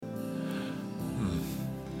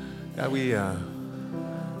God,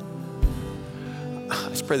 I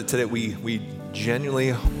just pray that today we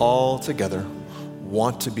genuinely all together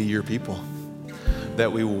want to be your people,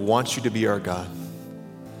 that we want you to be our God,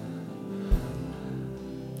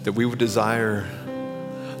 that we would desire.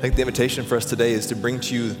 I think the invitation for us today is to bring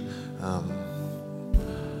to you, the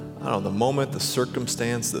moment, the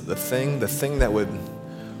circumstance, the thing that would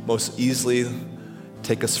most easily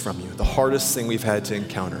take us from you, the hardest thing we've had to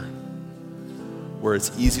encounter, where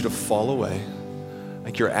it's easy to fall away.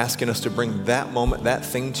 Like you're asking us to bring that moment, that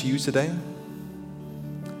thing to you today,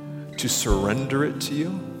 to surrender it to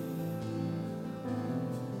you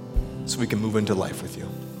so we can move into life with you.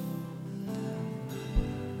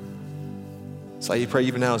 So I pray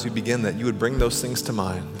even now as we begin that you would bring those things to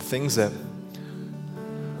mind, the things that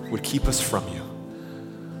would keep us from you,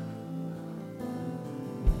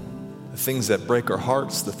 the things that break our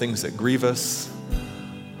hearts, the things that grieve us,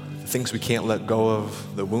 the things we can't let go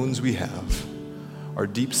of, the wounds we have, our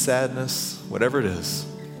deep sadness, whatever it is.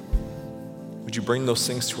 Would you bring those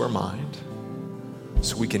things to our mind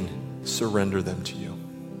so we can surrender them to you?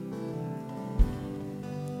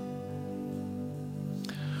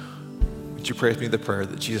 Would you pray with me the prayer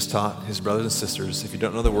that Jesus taught his brothers and sisters? If you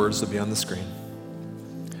don't know the words, they'll be on the screen.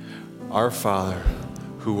 Our Father,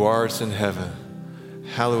 who art in heaven,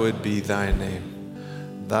 hallowed be thy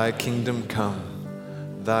name. Thy kingdom come,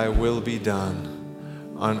 thy will be done,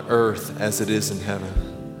 on earth as it is in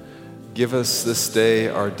heaven. Give us this day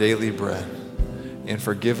our daily bread, and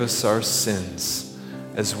forgive us our sins,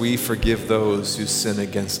 as we forgive those who sin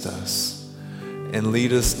against us. And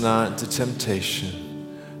lead us not into temptation,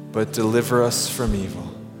 but deliver us from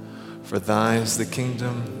evil. For thine is the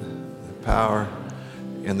kingdom, the power,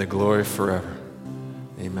 and the glory forever.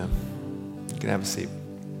 Amen. You can have a seat.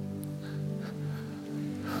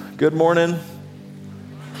 Good morning.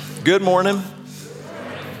 Good morning.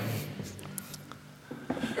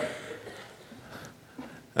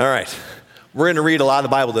 All right, we're going to read a lot of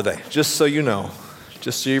the Bible today, just so you know,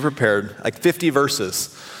 just so you're prepared, like 50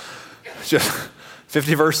 verses, just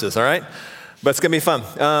 50 verses, all right? But it's going to be fun.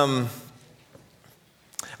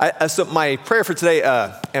 So my prayer for today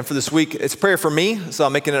and for this week, it's a prayer for me, so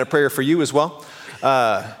I'm making it a prayer for you as well.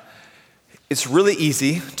 It's really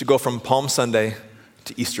easy to go from Palm Sunday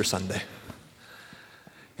to Easter Sunday.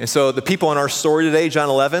 And so the people in our story today, John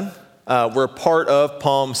 11, were part of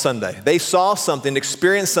Palm Sunday. They saw something,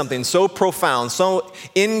 experienced something so profound, so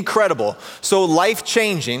incredible, so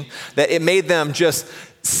life-changing that it made them just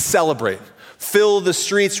celebrate, fill the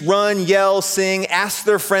streets, run, yell, sing, ask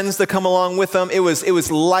their friends to come along with them. It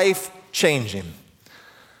was life-changing.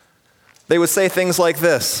 They would say things like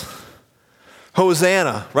this: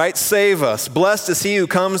 Hosanna, right? Save us. Blessed is he who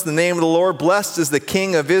comes in the name of the Lord. Blessed is the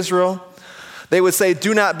King of Israel. They would say,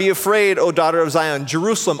 do not be afraid, O daughter of Zion.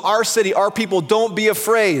 Jerusalem, our city, our people, don't be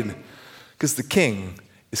afraid, because the King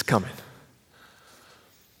is coming.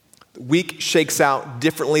 The week shakes out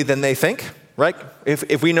differently than they think, right?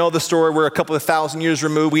 If we know the story, we're a couple of thousand years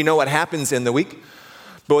removed, we know what happens in the week.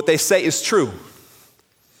 But what they say is true.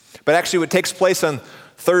 But actually what takes place on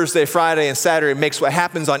Thursday, Friday, and Saturday makes what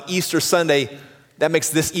happens on Easter Sunday, that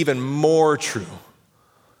makes this even more true.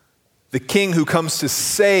 The King who comes to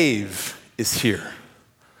save is here.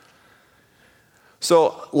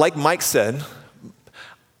 So, like Mike said,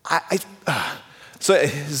 so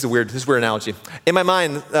this is a weird analogy. In my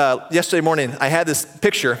mind, yesterday morning, I had this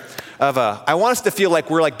picture of I want us to feel like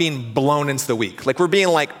we're like being blown into the week, like we're being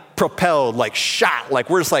like propelled, like shot, like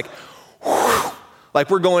we're just like, whew, like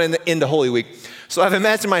we're going into Holy Week. So I've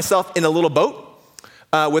imagined myself in a little boat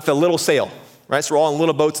with a little sail, right? So we're all in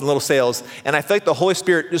little boats and little sails, and I feel like the Holy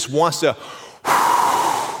Spirit just wants to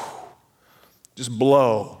just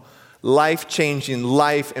blow life-changing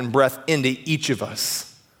life and breath into each of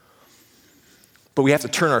us. But we have to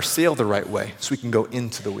turn our sail the right way so we can go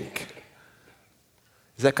into the week.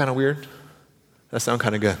 Is that kind of weird? That sound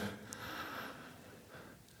kind of good.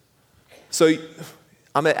 So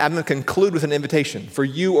I'm going to conclude with an invitation for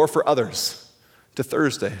you or for others to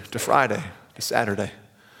Thursday, to Friday, to Saturday.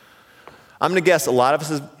 I'm going to guess a lot of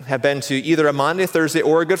us have been to either a Monday, Thursday,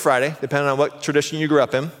 or a Good Friday, depending on what tradition you grew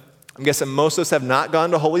up in. I'm guessing most of us have not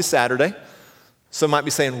gone to Holy Saturday. Some might be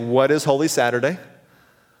saying, what is Holy Saturday?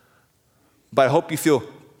 But I hope you feel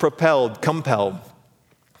propelled, compelled,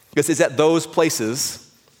 because it's at those places,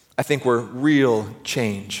 I think, where real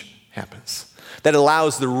change happens. That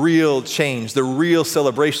allows the real change, the real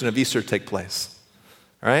celebration of Easter to take place.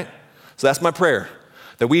 All right? So that's my prayer,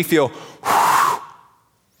 that we feel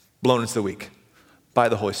blown into the week by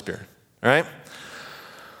the Holy Spirit. All right?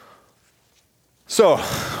 So,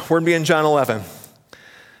 we're going to be in John 11,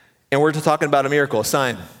 and we're talking about a miracle, a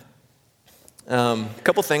sign. A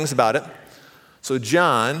couple things about it. So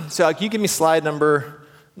John, can you give me slide number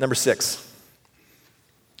 6?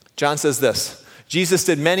 John says this: Jesus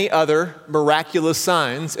did many other miraculous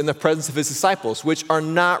signs in the presence of his disciples, which are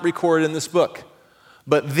not recorded in this book.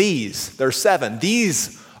 But these, there are 7,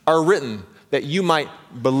 these are written that you might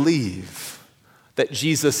believe that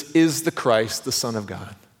Jesus is the Christ, the Son of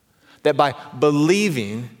God. That by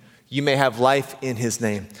believing, you may have life in his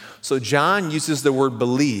name. So John uses the word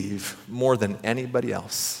believe more than anybody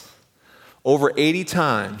else. Over 80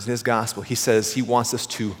 times in his gospel, he says he wants us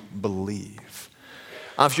to believe.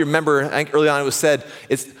 If you remember, I think early on it was said,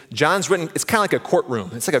 John's written, it's kind of like a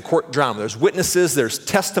courtroom. It's like a court drama. There's witnesses, there's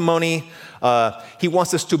testimony. He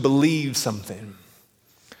wants us to believe something.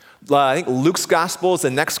 I think Luke's gospel is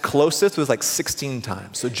the next closest, it was like 16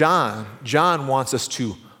 times. So John wants us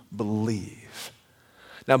to believe.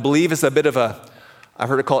 Now, believe is a bit of I've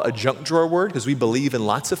heard it called a junk drawer word, because we believe in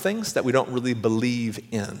lots of things that we don't really believe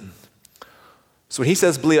in. So when he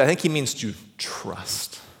says believe, I think he means to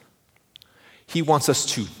trust. He wants us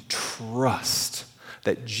to trust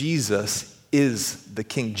that Jesus is the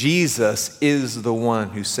King. Jesus is the one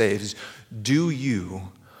who saves. Do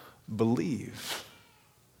you believe?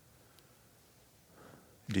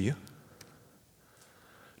 Do you?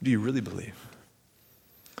 Do you really believe?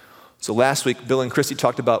 So last week, Bill and Christy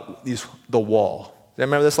talked about the wall. Did I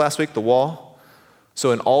remember this last week, the wall?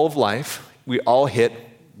 So in all of life, we all hit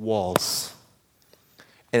walls.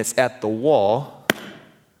 And it's at the wall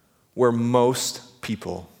where most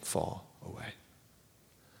people fall away.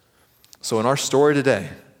 So in our story today,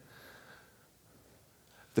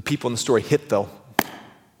 the people in the story hit the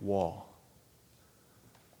wall.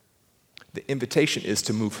 The invitation is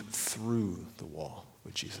to move through the wall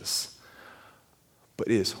with Jesus. But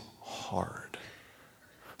it is hard.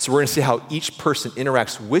 So we're going to see how each person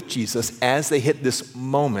interacts with Jesus as they hit this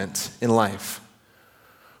moment in life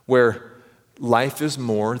where life is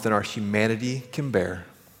more than our humanity can bear.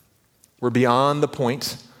 We're beyond the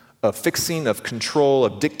point of fixing, of control,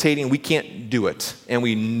 of dictating. We can't do it, and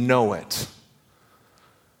we know it.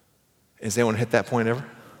 Has anyone hit that point ever?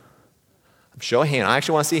 Show a hand. I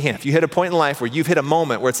actually want to see a hand. If you hit a point in life where you've hit a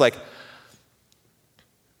moment where it's like,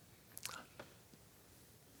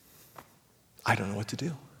 I don't know what to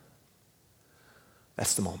do.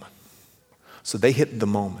 That's the moment. So they hit the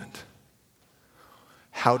moment.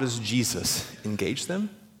 How does Jesus engage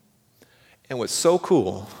them? And what's so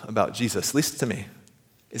cool about Jesus, at least to me,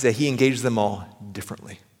 is that he engaged them all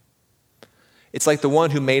differently. It's like the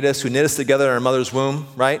one who made us, who knit us together in our mother's womb,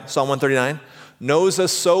 right? Psalm 139, knows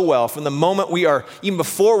us so well from the moment we are, even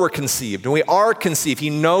before we're conceived, and we are conceived, he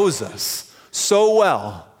knows us so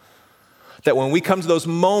well that when we come to those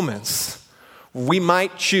moments, we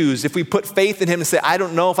might choose, if we put faith in him and say, I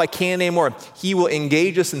don't know if I can anymore, he will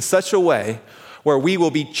engage us in such a way where we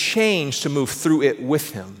will be changed to move through it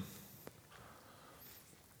with him.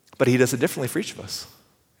 But he does it differently for each of us.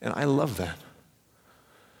 And I love that.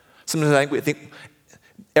 Sometimes I think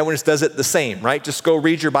everyone just does it the same, right? Just go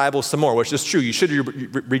read your Bible some more, which is true. You should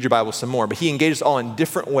read your Bible some more. But he engages all in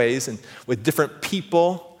different ways and with different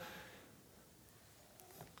people.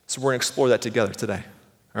 So we're going to explore that together today,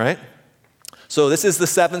 all right? So this is the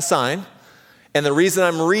 7th sign. And the reason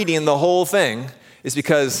I'm reading the whole thing is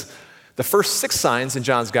because the first 6 signs in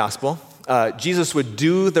John's gospel, Jesus would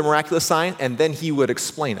do the miraculous sign, and then he would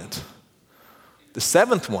explain it. The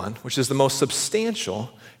 7th one, which is the most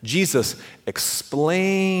substantial, Jesus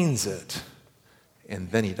explains it,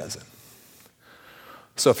 and then he does it.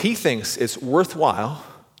 So if he thinks it's worthwhile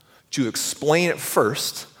to explain it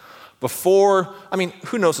first,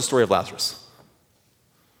 who knows the story of Lazarus?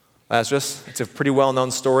 Lazarus, it's a pretty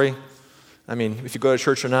well-known story. If you go to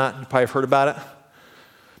church or not, you probably have heard about it.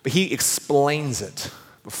 But he explains it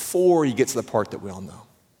before he gets to the part that we all know.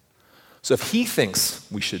 So if he thinks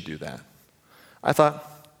we should do that, I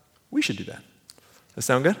thought we should do that. Does that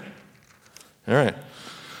sound good? All right.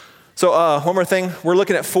 So one more thing. We're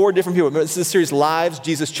looking at 4 different people. This is the series, Lives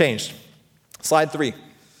Jesus Changed. Slide 3,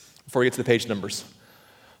 before we get to the page numbers.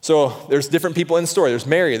 So there's different people in the story. There's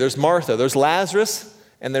Mary, there's Martha, there's Lazarus,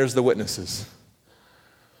 and there's the witnesses.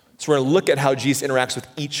 So we're going to look at how Jesus interacts with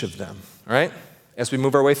each of them, all right? As we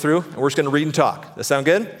move our way through, and we're just going to read and talk. Does that sound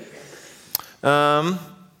good? One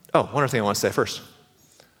other thing I want to say first.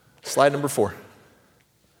 Slide number 4.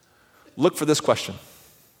 Look for this question.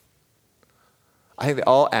 I think they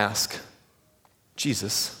all ask,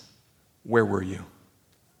 Jesus, where were you?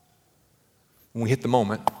 When we hit the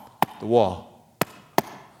moment, the wall,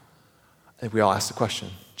 I think we all ask the question,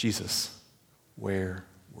 Jesus, where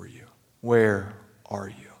were you? Where are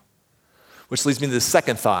you? Which leads me to the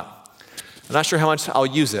second thought. I'm not sure how much I'll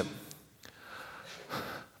use it,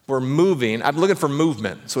 we're moving. I'm looking for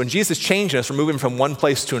movement. So when Jesus is changing us, we're moving from one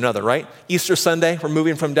place to another, right? Easter Sunday, we're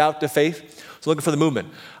moving from doubt to faith. So looking for the movement.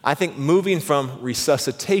 I think moving from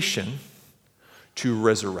resuscitation to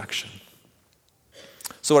resurrection.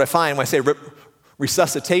 So what I find when I say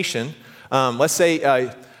resuscitation, let's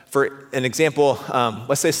say, for an example,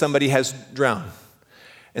 let's say somebody has drowned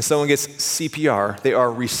and someone gets CPR, they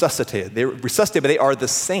are resuscitated. They're resuscitated, but they are the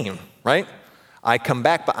same, right? I come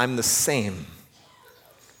back, but I'm the same.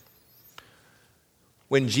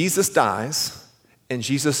 When Jesus dies and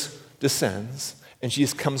Jesus descends and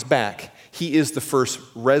Jesus comes back, he is the first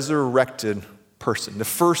resurrected person, the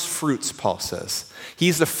first fruits, Paul says.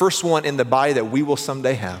 He's the first one in the body that we will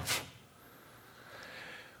someday have.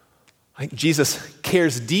 I think Jesus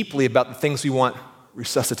cares deeply about the things we want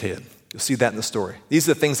resuscitated. You'll see that in the story. These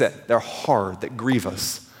are the things that are hard, that grieve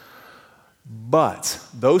us. But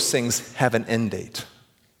those things have an end date.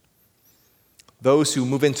 Those who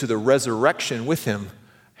move into the resurrection with him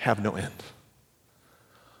have no end.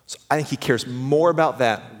 So I think he cares more about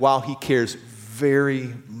that while he cares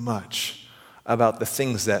very much about the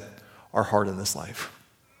things that are hard in this life.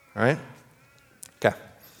 All right? Okay.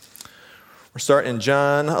 We're starting in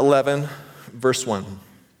John 11, verse 1.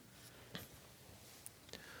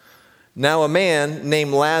 Now a man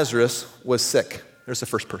named Lazarus was sick. There's the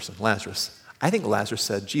first person, Lazarus. I think Lazarus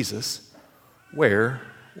said, Jesus, where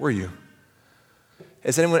were you?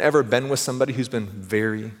 Has anyone ever been with somebody who's been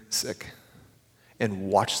very sick and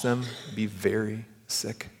watched them be very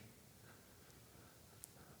sick?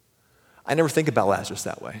 I never think about Lazarus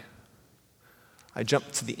that way. I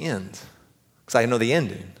jump to the end because I know the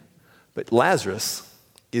ending. But Lazarus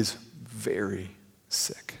is very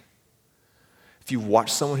sick. If you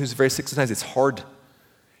watch someone who's very sick, sometimes it's hard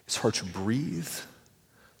to breathe.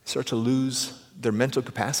 They start to lose their mental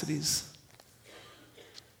capacities.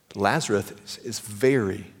 Lazarus is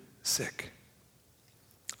very sick.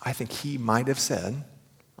 I think he might have said, I don't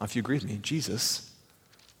know if you agree with me, Jesus,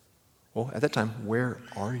 well, at that time, where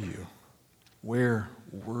are you? Where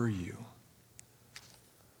were you?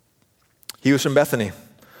 He was from Bethany,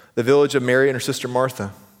 the village of Mary and her sister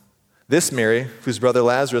Martha. This Mary, whose brother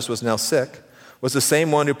Lazarus was now sick, was the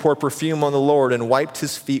same one who poured perfume on the Lord and wiped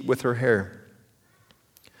his feet with her hair.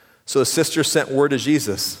 So the sister sent word to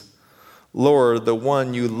Jesus, Lord, the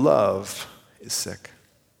one you love is sick.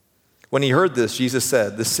 When he heard this, Jesus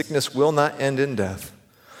said, the sickness will not end in death.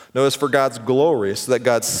 No, it's for God's glory, so that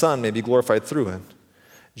God's Son may be glorified through it.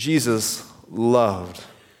 Jesus loved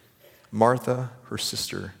Martha, her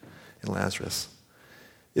sister, and Lazarus.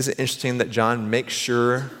 Isn't it interesting that John makes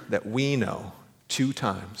sure that we know 2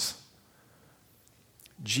 times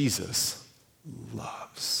Jesus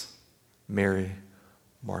loves Mary,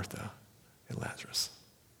 Martha, and Lazarus?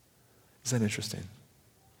 Isn't that interesting?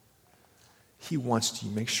 He wants to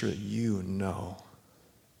make sure that you know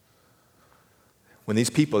when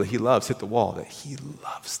these people that he loves hit the wall, that he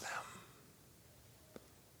loves them.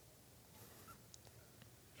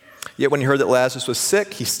 Yet when he heard that Lazarus was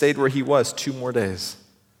sick, he stayed where he was 2 more days.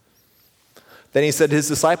 Then he said to his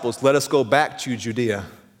disciples, let us go back to Judea.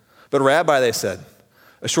 But Rabbi, they said,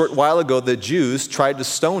 a short while ago the Jews tried to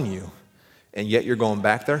stone you, and yet you're going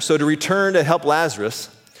back there? So to return to help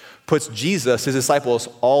Lazarus puts Jesus, his disciples,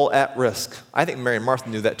 all at risk. I think Mary and Martha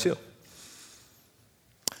knew that too.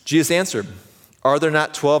 Jesus answered, are there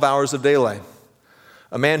not 12 hours of daylight?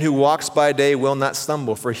 A man who walks by day will not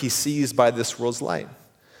stumble, for he sees by this world's light.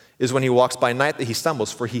 It is when he walks by night that he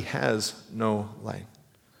stumbles, for he has no light.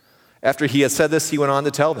 After he had said this, he went on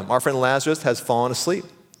to tell them, our friend Lazarus has fallen asleep,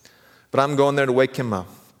 but I'm going there to wake him up.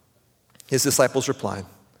 His disciples replied,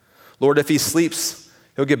 Lord, if he sleeps,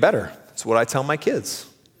 he'll get better. That's what I tell my kids.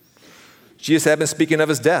 Jesus had been speaking of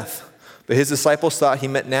his death, but his disciples thought he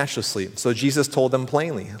meant natural sleep. So Jesus told them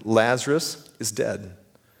plainly, Lazarus is dead,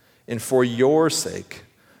 and for your sake,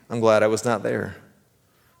 I'm glad I was not there,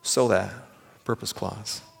 so that, purpose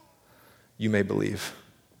clause, you may believe.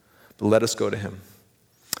 But let us go to him.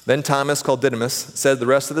 Then Thomas, called Didymus, said to the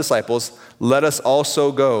rest of the disciples, let us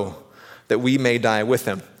also go, that we may die with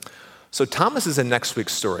him. So Thomas is in next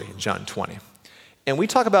week's story, John 20. And we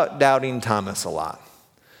talk about doubting Thomas a lot.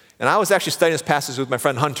 And I was actually studying this passage with my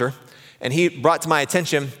friend Hunter, and he brought to my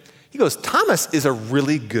attention, he goes, Thomas is a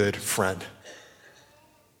really good friend,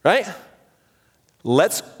 right?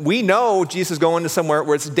 We know Jesus is going to somewhere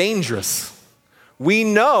where it's dangerous. We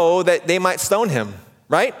know that they might stone him,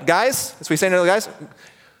 right? Guys, that's what he's saying to the guys.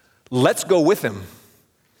 Let's go with him.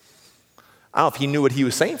 I don't know if he knew what he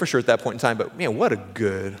was saying for sure at that point in time, but man, what a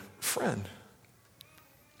good friend.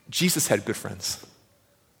 Jesus had good friends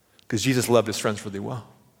because Jesus loved his friends really well.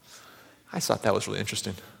 I thought that was really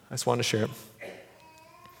interesting. I just wanted to share it.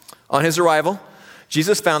 On his arrival,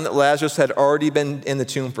 Jesus found that Lazarus had already been in the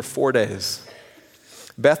tomb for 4 days.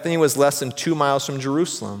 Bethany was less than 2 miles from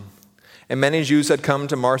Jerusalem, and many Jews had come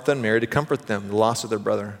to Martha and Mary to comfort them, the loss of their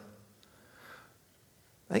brother.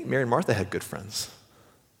 I think Mary and Martha had good friends.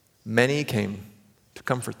 Many came to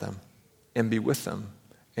comfort them and be with them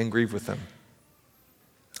and grieve with them.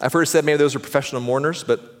 I've heard it said maybe those are professional mourners,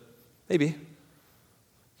 but maybe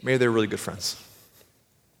they're really good friends.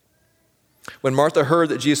 When Martha heard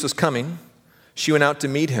that Jesus was coming, she went out to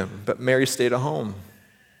meet him, but Mary stayed at home.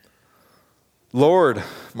 Lord,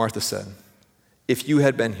 Martha said, if you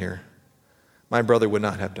had been here, my brother would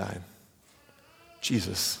not have died.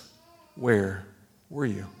 Jesus, where were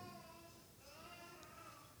you?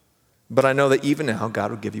 But I know that even now,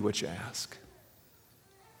 God will give you what you ask.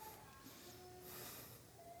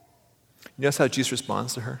 You notice how Jesus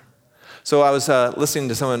responds to her? So I was listening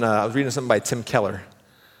to someone, I was reading something by Tim Keller,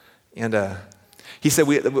 and he said,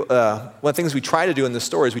 one of the things we try to do in this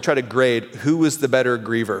story is we try to grade who was the better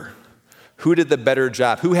griever, who did the better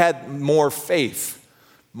job, who had more faith,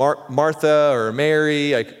 Martha or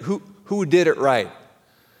Mary, like who did it right?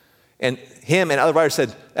 And him and other writers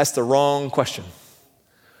said, that's the wrong question.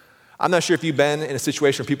 I'm not sure if you've been in a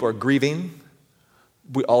situation where people are grieving.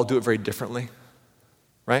 We all do it very differently,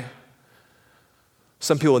 right?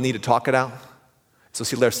 Some people need to talk it out. So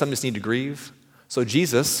see, some just need to grieve. So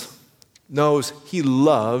Jesus knows he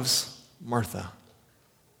loves Martha.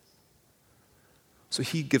 So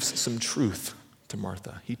he gives some truth to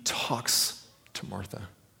Martha. He talks to Martha.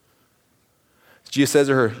 Jesus says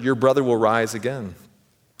to her, your brother will rise again.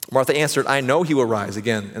 Martha answered, I know he will rise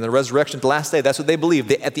again in the resurrection, the last day. That's what they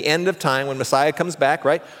believe. At the end of time, when Messiah comes back,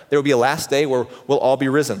 right, there will be a last day where we'll all be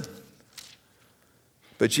risen.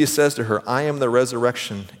 But Jesus says to her, I am the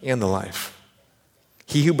resurrection and the life.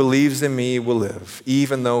 He who believes in me will live,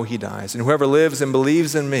 even though he dies. And whoever lives and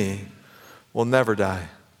believes in me will never die.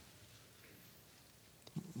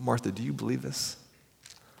 Martha, do you believe this?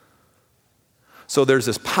 So there's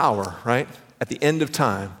this power, right, at the end of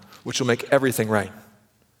time, which will make everything right.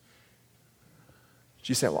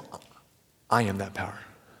 She said, well, I am that power.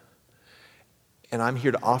 And I'm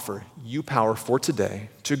here to offer you power for today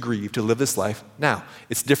to grieve, to live this life now.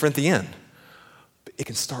 It's different at the end, but it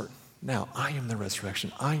can start now. I am the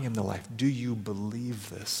resurrection. I am the life. Do you believe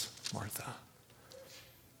this, Martha?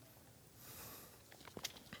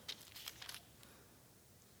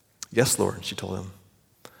 Yes, Lord, she told him.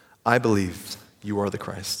 I believe you are the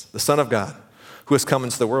Christ, the Son of God, who has come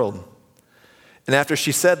into the world. And after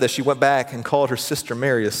she said this, she went back and called her sister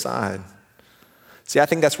Mary aside. See, I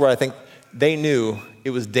think that's where they knew it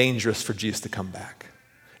was dangerous for Jesus to come back.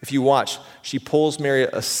 If you watch, she pulls Mary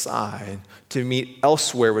aside to meet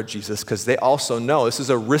elsewhere with Jesus because they also know this is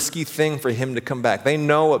a risky thing for him to come back. They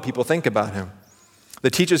know what people think about him. The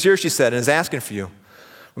teacher's here, she said, and is asking for you.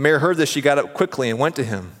 When Mary heard this, she got up quickly and went to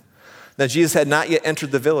him. Now, Jesus had not yet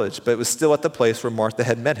entered the village, but was still at the place where Martha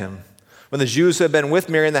had met him. When the Jews who had been with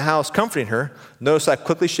Mary in the house comforting her noticed how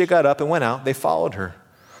quickly she got up and went out, they followed her,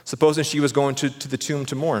 supposing she was going to the tomb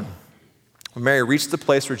to mourn. When Mary reached the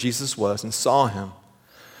place where Jesus was and saw him,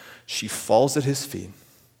 she falls at his feet.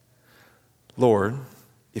 Lord,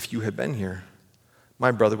 if you had been here,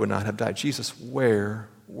 my brother would not have died. Jesus, where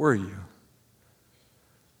were you?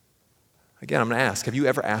 Again, I'm going to ask, have you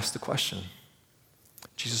ever asked the question,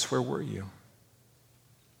 Jesus, where were you?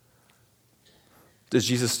 Does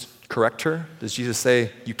Jesus correct her? Does Jesus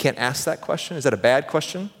say, you can't ask that question? Is that a bad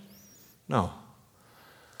question? No.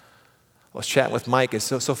 I was chatting with Mike. It's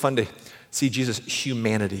so fun to see Jesus'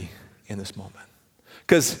 humanity in this moment.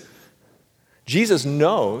 Because Jesus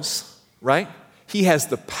knows, right? He has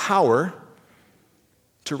the power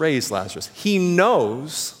to raise Lazarus. He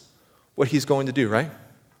knows what he's going to do, right?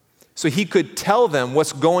 So he could tell them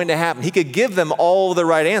what's going to happen. He could give them all the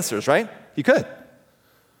right answers, right? He could.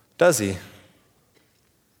 Does he?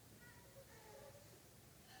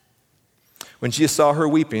 When Jesus saw her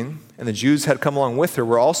weeping, and the Jews had come along with her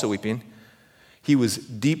were also weeping, he was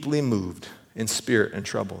deeply moved in spirit and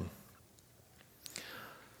troubled.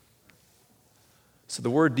 So the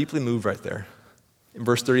word deeply moved right there in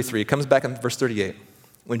verse 33, it comes back in verse 38.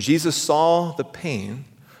 When Jesus saw the pain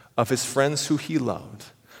of his friends who he loved,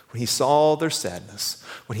 when he saw their sadness,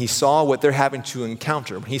 when he saw what they're having to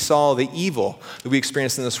encounter, when he saw the evil that we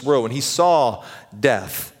experience in this world, when he saw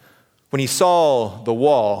death, when he saw the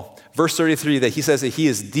wall, verse 33, that he says that he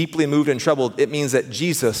is deeply moved and troubled, it means that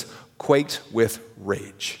Jesus quaked with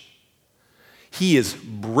rage. He is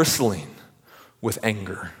bristling with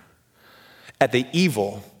anger at the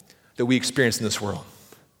evil that we experience in this world.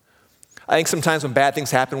 I think sometimes when bad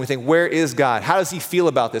things happen, we think, where is God? How does he feel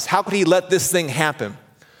about this? How could he let this thing happen?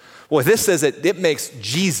 Well, this says that it makes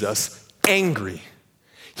Jesus angry.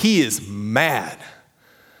 He is mad.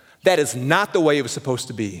 That is not the way it was supposed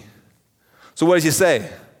to be. So what does he say?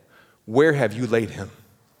 Where have you laid him?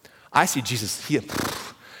 I see Jesus,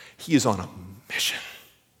 he is on a mission.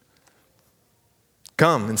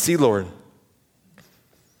 Come and see, Lord.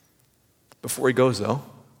 Before he goes, though,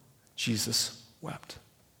 Jesus wept.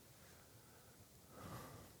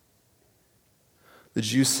 The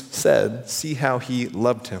Jews said, see how he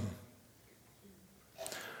loved him.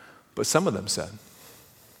 But some of them said,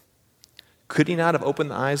 could he not have opened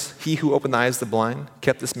the eyes, he who opened the eyes of the blind,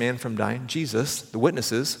 kept this man from dying? Jesus, the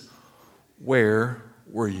witnesses, where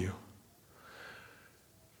were you?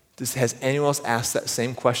 Has anyone else asked that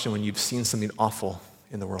same question when you've seen something awful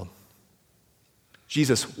in the world?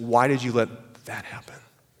 Jesus, why did you let that happen?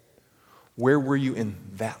 Where were you in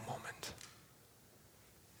that moment?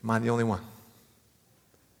 Am I the only one?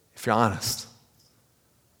 If you're honest,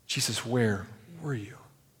 Jesus, where were you?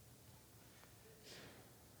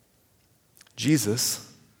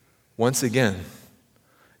 Jesus, once again,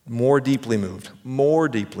 more deeply moved,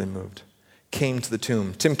 came to the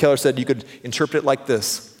tomb. Tim Keller said you could interpret it like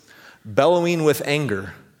this. Bellowing with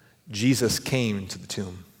anger, Jesus came to the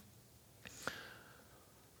tomb.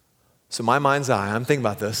 So my mind's eye, I'm thinking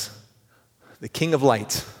about this. The King of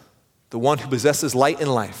Light, the one who possesses light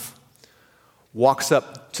and life, walks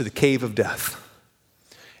up to the cave of death.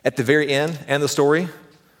 At the very end, and the story,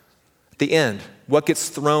 at the end, what gets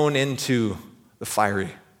thrown into the fiery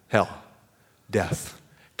hell? Death.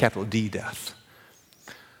 Capital D, death.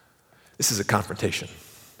 This is a confrontation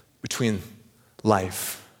between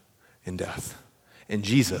life and death. And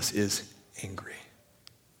Jesus is angry.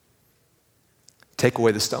 Take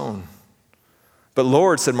away the stone. But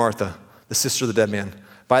Lord, said Martha, the sister of the dead man,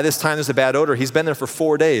 by this time there's a bad odor. He's been there for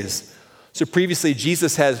 4 days. So previously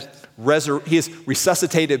Jesus has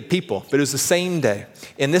resuscitated people, but it was the same day.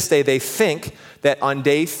 In this day, they think that on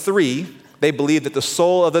day 3, they believe that the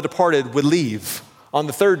soul of the departed would leave on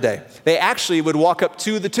the 3rd day. They actually would walk up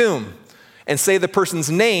to the tomb and say the person's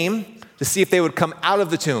name to see if they would come out of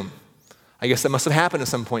the tomb. I guess that must have happened at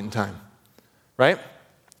some point in time, right?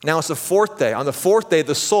 Now it's the 4th day. On the 4th day,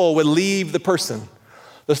 the soul would leave the person.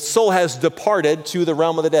 The soul has departed to the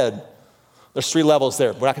realm of the dead. There's 3 levels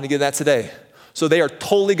there. We're not going to get that today. So they are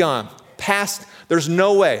totally gone. Past, there's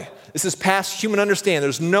no way. This is past human understanding.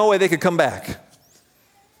 There's no way they could come back.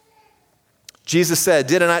 Jesus said,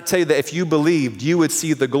 did I not tell you that if you believed, you would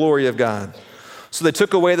see the glory of God? So they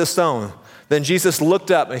took away the stone. Then Jesus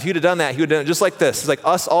looked up, and if he'd have done that, he would have done it just like this. It's like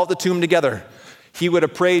us all at the tomb together. He would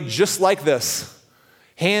have prayed just like this.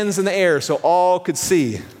 Hands in the air so all could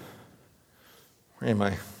see. Where am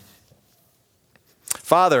I?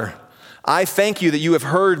 Father, I thank you that you have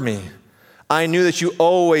heard me. I knew that you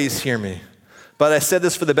always hear me. But I said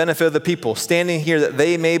this for the benefit of the people standing here, that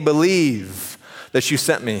they may believe that you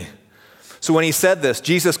sent me. So when he said this,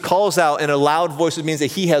 Jesus calls out in a loud voice, which means that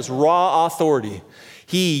he has raw authority.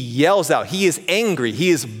 He yells out. He is angry.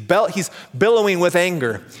 He's billowing with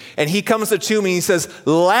anger. And he comes to the tomb and he says,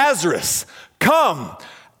 Lazarus, come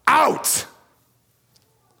out.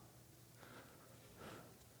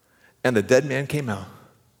 And the dead man came out.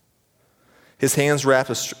 His hands wrapped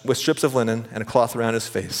with strips of linen and a cloth around his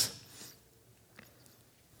face.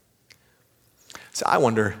 So I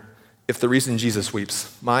wonder if the reason Jesus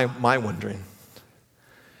weeps, my wondering,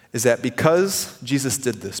 is that because Jesus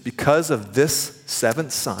did this, because of this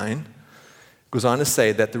 7th sign, goes on to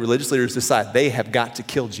say that the religious leaders decide they have got to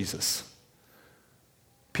kill Jesus.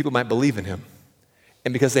 People might believe in him.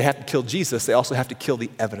 And because they have to kill Jesus, they also have to kill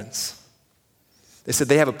the evidence. They said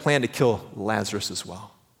they have a plan to kill Lazarus as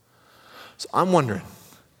well. So I'm wondering,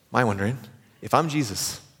 if I'm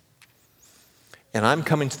Jesus and I'm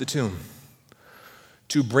coming to the tomb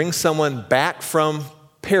to bring someone back from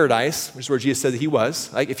paradise, which is where Jesus said that he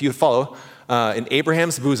was, like if you follow, in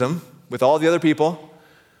Abraham's bosom with all the other people,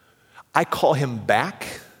 I call him back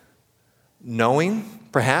knowing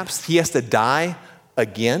perhaps he has to die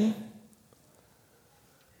again.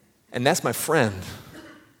 And that's my friend,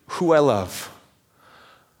 who I love.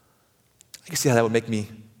 I can see how that would make me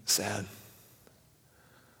sad.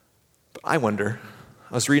 But I wonder,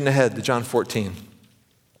 I was reading ahead to John 14,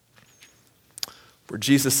 where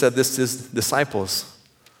Jesus said this to his disciples.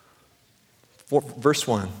 Verse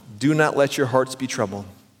 1, do not let your hearts be troubled.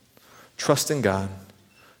 Trust in God.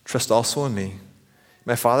 Trust also in me. In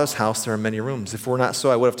my Father's house there are many rooms. If it were not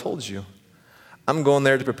so, I would have told you. I'm going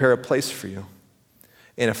there to prepare a place for you.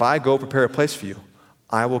 And if I go prepare a place for you,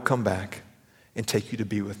 I will come back and take you to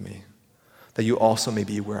be with me, that you also may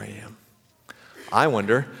be where I am. I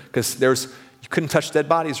wonder, because you couldn't touch dead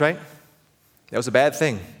bodies, right? That was a bad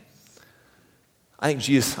thing.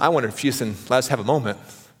 I wonder if Jesus and let us have a moment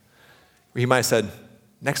where he might have said,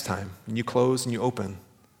 next time, when you close and you open,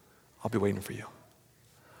 I'll be waiting for you.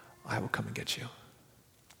 I will come and get you.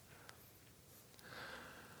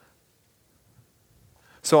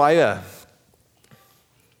 So I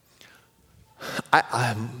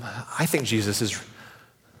think Jesus is.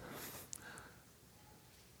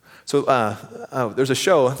 So there's a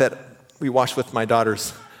show that we watched with my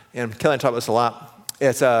daughters, and Kelly and I talk about this a lot.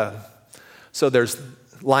 It's so there's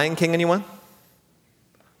Lion King. Anyone?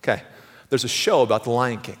 Okay. There's a show about the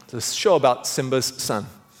Lion King. There's a show about Simba's son.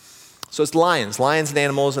 So it's lions and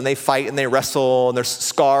animals, and they fight and they wrestle, and there's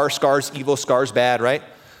Scar's evil, Scar's bad, right?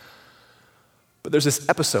 But there's this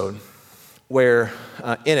episode where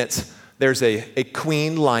in it, there's a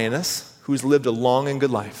queen lioness who's lived a long and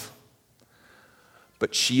good life.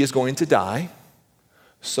 But she is going to die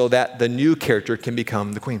so that the new character can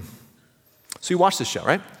become the queen. So you watch this show,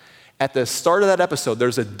 right? At the start of that episode,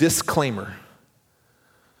 there's a disclaimer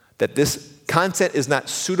that this content is not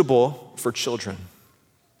suitable for children.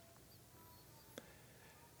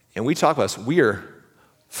 And we talk about this. We are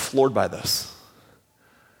floored by this.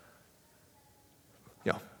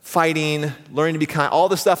 Fighting, learning to be kind, all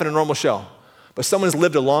the stuff in a normal show. But someone has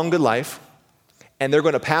lived a long, good life, and they're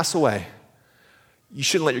going to pass away. You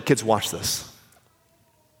shouldn't let your kids watch this.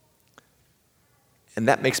 And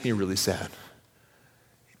that makes me really sad.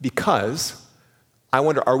 Because I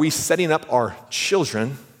wonder, are we setting up our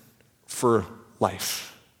children for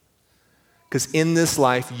life? Because in this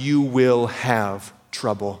life, you will have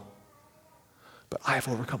trouble. But I have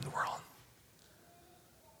overcome the world.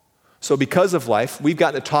 So because of life, we've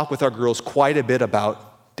gotten to talk with our girls quite a bit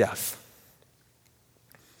about death.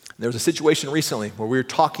 There was a situation recently where we were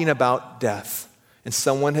talking about death, and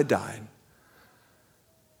someone had died.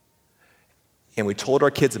 And we told our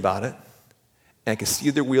kids about it, and I could see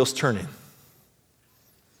their wheels turning.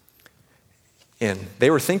 And they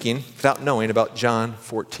were thinking, without knowing, about John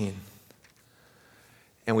 14.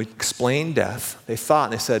 And we explained death. They thought,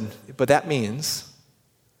 and they said, but that means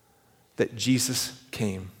that Jesus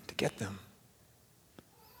came to get them.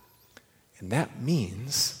 And that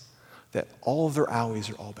means that all of their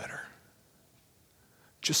owies are all better.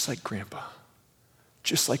 Just like Grandpa.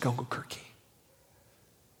 Just like Uncle Kirky.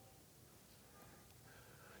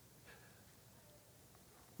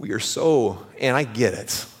 We are so, and I get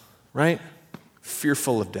it, right?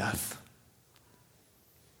 Fearful of death.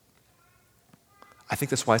 I think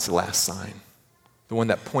that's why it's the last sign. The one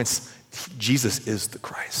that points, Jesus is the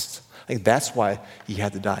Christ. I think that's why he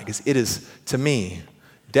had to die. Because it is, to me,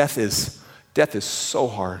 death is so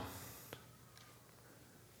hard.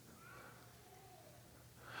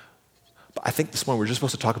 But I think this morning we're just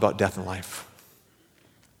supposed to talk about death and life.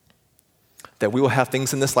 That we will have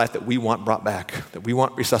things in this life that we want brought back, that we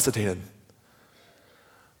want resuscitated.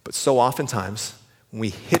 But so oftentimes, when we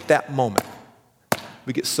hit that moment,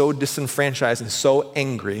 we get so disenfranchised and so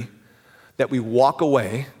angry that we walk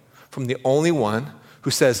away from the only one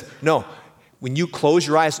who says, no, when you close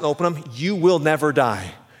your eyes and open them, you will never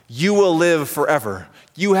die. You will live forever.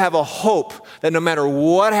 You have a hope that no matter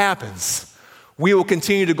what happens, we will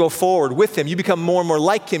continue to go forward with him. You become more and more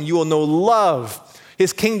like him. You will know love.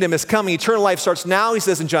 His kingdom is coming. Eternal life starts now, he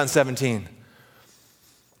says in John 17.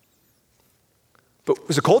 But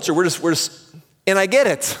as a culture, we're just, and I get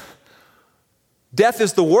it. Death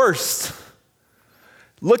is the worst.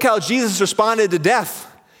 Look how Jesus responded to death.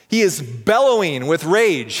 He is bellowing with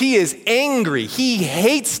rage. He is angry. He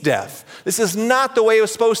hates death. This is not the way it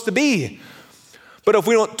was supposed to be. But if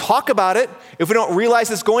we don't talk about it, if we don't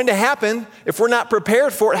realize it's going to happen, if we're not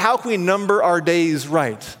prepared for it, how can we number our days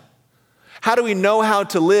right? How do we know how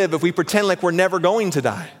to live if we pretend like we're never going to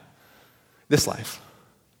die? This life.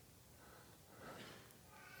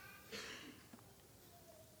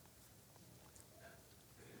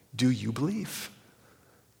 Do you believe?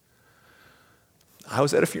 I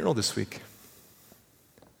was at a funeral this week.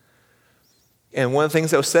 And one of the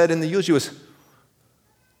things that was said in the eulogy was,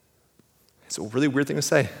 it's a really weird thing to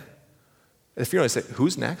say. At the funeral, they say,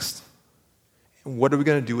 who's next? And what are we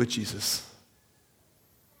going to do with Jesus?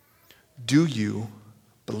 Do you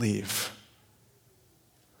believe?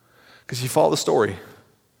 Because if you follow the story,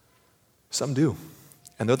 some do.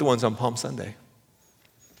 And they're the ones on Palm Sunday.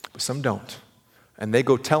 But some don't. And they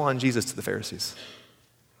go tell on Jesus to the Pharisees.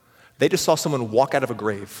 They just saw someone walk out of a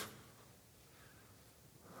grave.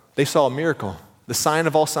 They saw a miracle, the sign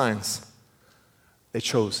of all signs. They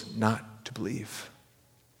chose not to believe.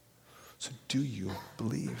 So do you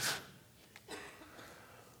believe?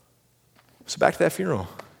 So back to that funeral.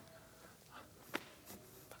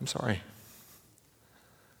 I'm sorry.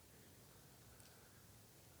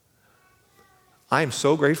 I am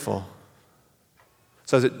so grateful.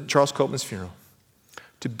 So I was at Charles Copeland's funeral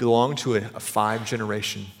to belong to a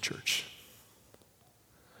 5-generation church.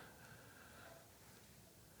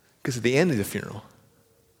 Because at the end of the funeral,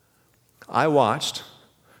 I watched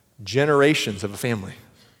generations of a family.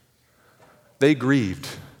 They grieved.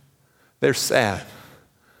 They're sad.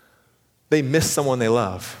 They miss someone they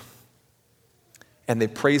love. And they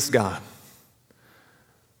praised God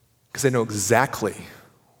because they know exactly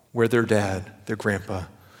where their dad, their grandpa,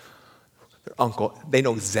 their uncle, they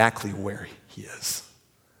know exactly where he is.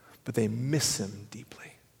 But they miss him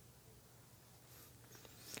deeply.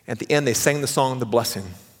 At the end, they sang the song, The Blessing,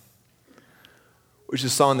 which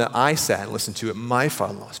is a song that I sat and listened to at my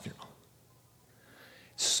father-in-law's funeral.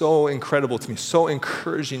 So incredible to me, so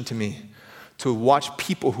encouraging to me to watch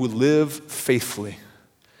people who live faithfully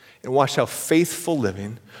and watch how faithful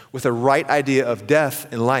living with a right idea of death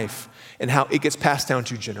and life and how it gets passed down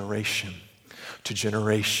to generation, to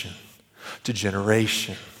generation, to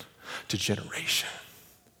generation, to generation.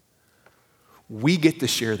 We get to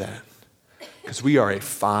share that because we are a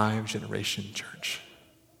 5-generation church.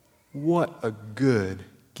 What a good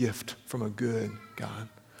gift from a good God.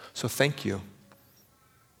 So thank you.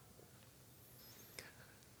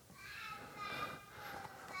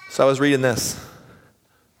 So I was reading this.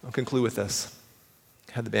 I'll conclude with this.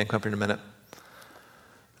 Have the band come up here in a minute.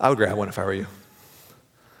 I would grab one if I were you.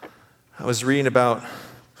 I was reading about,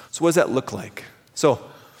 so what does that look like? So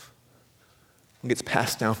it gets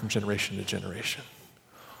passed down from generation to generation.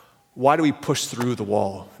 Why do we push through the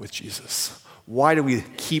wall with Jesus? Why do we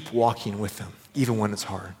keep walking with him, even when it's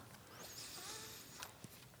hard?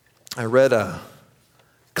 I read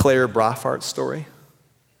Claire Braffart's story.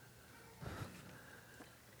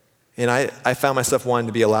 And I found myself wanting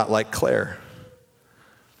to be a lot like Claire.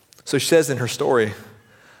 So she says in her story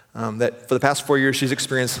that for the past 4 years, she's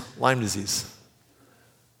experienced Lyme disease,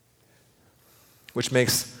 which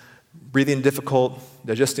makes breathing difficult,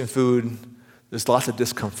 digesting food, there's lots of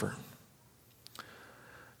discomfort.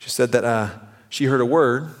 She said that she heard a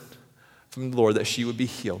word from the Lord that she would be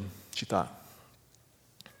healed, she thought.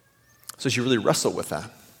 So she really wrestled with that.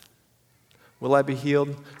 Will I be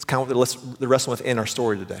healed? It's kind of what they're wrestling with in our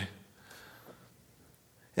story today.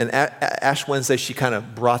 And Ash Wednesday, she kind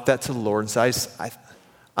of brought that to the Lord and said,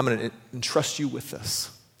 I'm going to entrust you with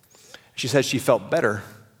this. She said she felt better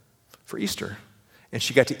for Easter. And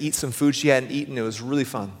she got to eat some food she hadn't eaten. It was really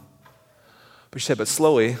fun. But she said, but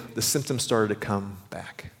slowly, the symptoms started to come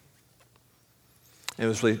back. And it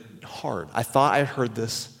was really hard. I thought I heard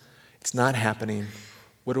this. It's not happening.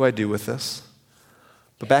 What do I do with this?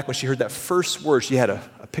 But back when she heard that first word, she had a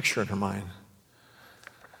picture in her mind.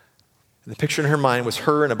 And the picture in her mind was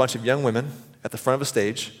her and a bunch of young women at the front of a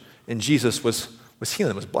stage, and Jesus was healing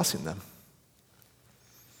them, was blessing them.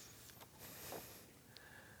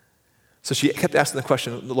 So she kept asking the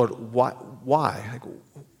question, Lord, why? Like,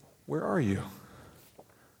 where are you?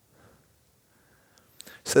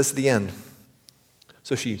 It says at the end,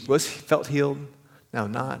 so she felt healed, now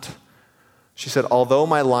not. She said, although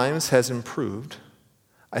my Lyme's has improved,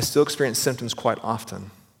 I still experience symptoms quite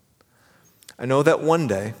often. I know that one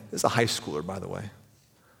day, this is a high schooler, by the way,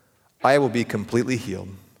 I will be completely healed,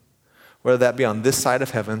 whether that be on this side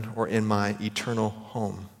of heaven or in my eternal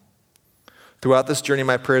home. Throughout this journey,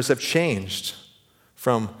 my prayers have changed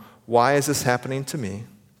from why is this happening to me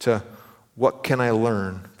to what can I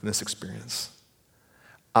learn from this experience?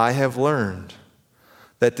 I have learned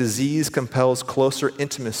that disease compels closer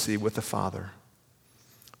intimacy with the Father,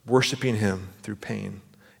 worshiping him through pain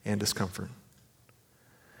and discomfort.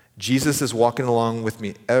 Jesus is walking along with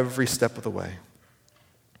me every step of the way.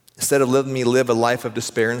 Instead of letting me live a life of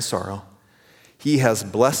despair and sorrow, he has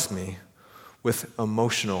blessed me with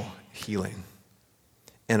emotional healing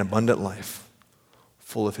and abundant life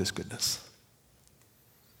full of his goodness.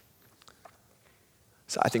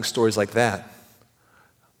 So I think stories like that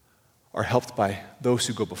are helped by those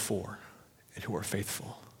who go before and who are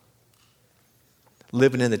faithful.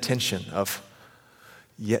 Living in the tension of,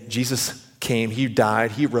 yet Jesus came, he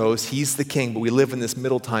died, he rose, he's the king, but we live in this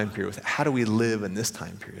middle time period. How do we live in this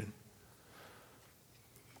time period?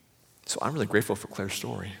 So I'm really grateful for Claire's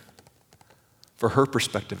story, for her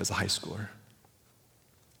perspective as a high schooler.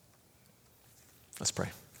 Let's pray.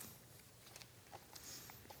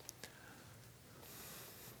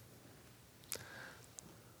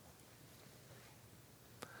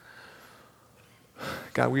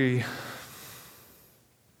 God, we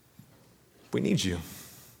need you.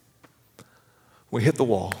 We hit the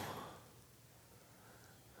wall.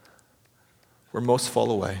 Where most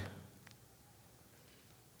fall away.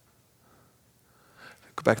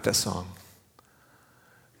 Go back to that song.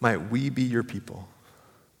 Might we be your people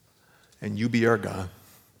and you be our God,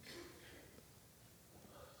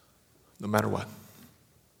 no matter what.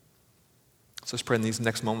 So let's pray in these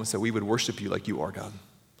next moments that we would worship you like you are God,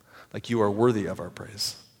 like you are worthy of our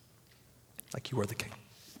praise, like you are the King.